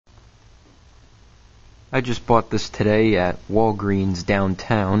I just bought this today at Walgreens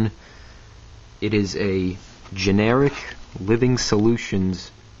downtown. It is a generic Living Solutions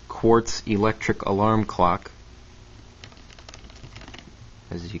quartz electric alarm clock.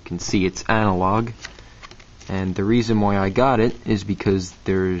 As you can see, it's analog. And the reason why I got it is because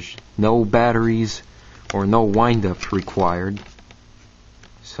there's no batteries or no windup required.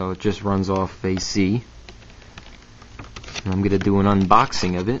 So it just runs off AC. And I'm going to do an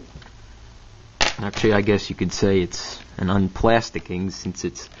unboxing of it. Actually, I guess you could say it's an unplasticking since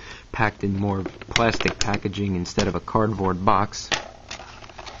it's packed in more plastic packaging instead of a cardboard box.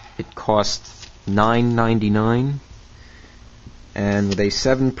 It costs $9.99, and with a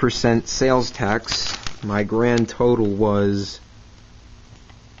 7% sales tax, my grand total was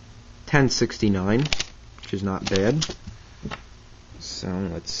 $10.69, which is not bad. So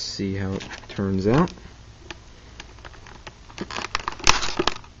let's see how it turns out.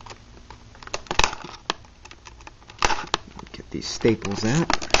 Get these staples out.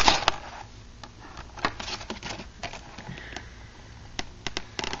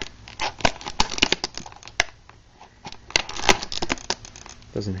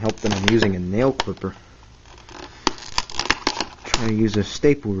 Doesn't help that I'm using a nail clipper. Try to use a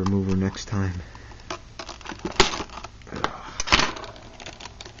staple remover next time.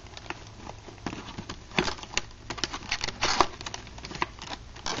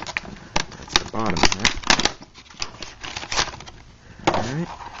 That's the bottom of that. Alright.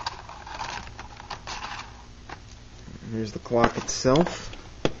 There's the clock itself.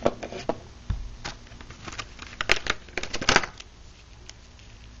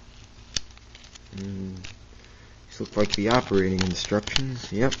 These look like the operating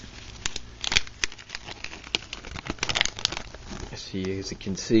instructions. Yep. See, as you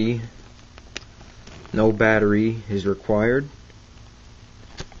can see, no battery is required.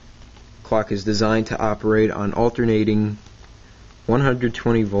 Clock is designed to operate on alternating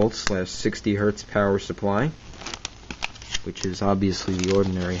 120 volts / 60 hertz power supply, which is obviously the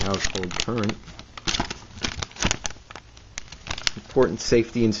ordinary household current. Important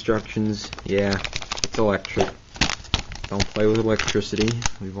safety instructions. Yeah, it's electric. Don't play with electricity.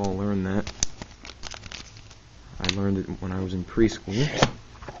 We've all learned that. I learned it when I was in preschool.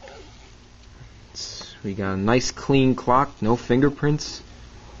 We got a nice clean clock, no fingerprints,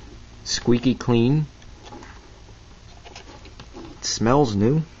 squeaky clean. It smells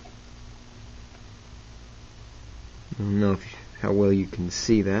new. I don't know how well you can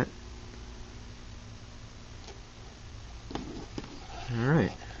see that.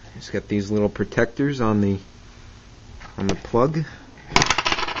 Alright, it's got these little protectors on the plug.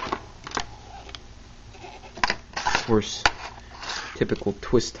 Of course, typical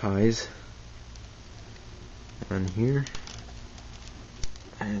twist ties on here.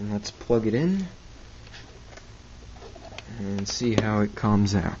 And let's plug it in and see how it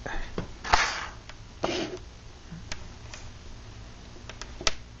comes out.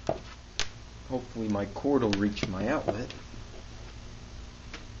 Hopefully my cord will reach my outlet.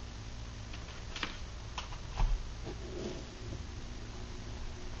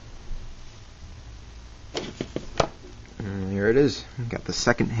 And there it is. Got the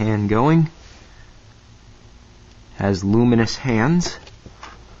second hand going. Has luminous hands.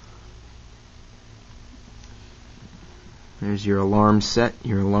 There's your alarm set,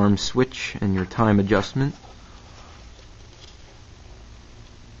 your alarm switch, and your time adjustment.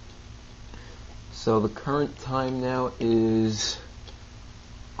 So the current time now is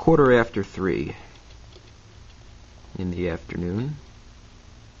 3:15 in the afternoon.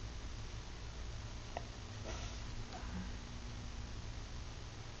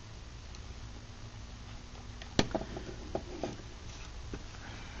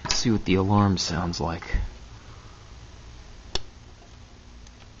 Let's see what the alarm sounds like.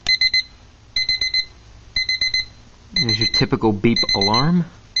 There's your typical beep alarm.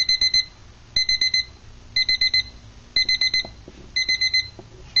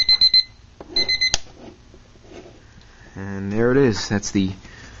 And there it is. That's the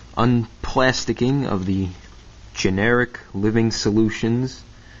unplasticking of the generic Living Solutions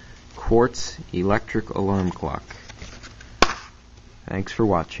quartz electric alarm clock. Thanks for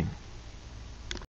watching.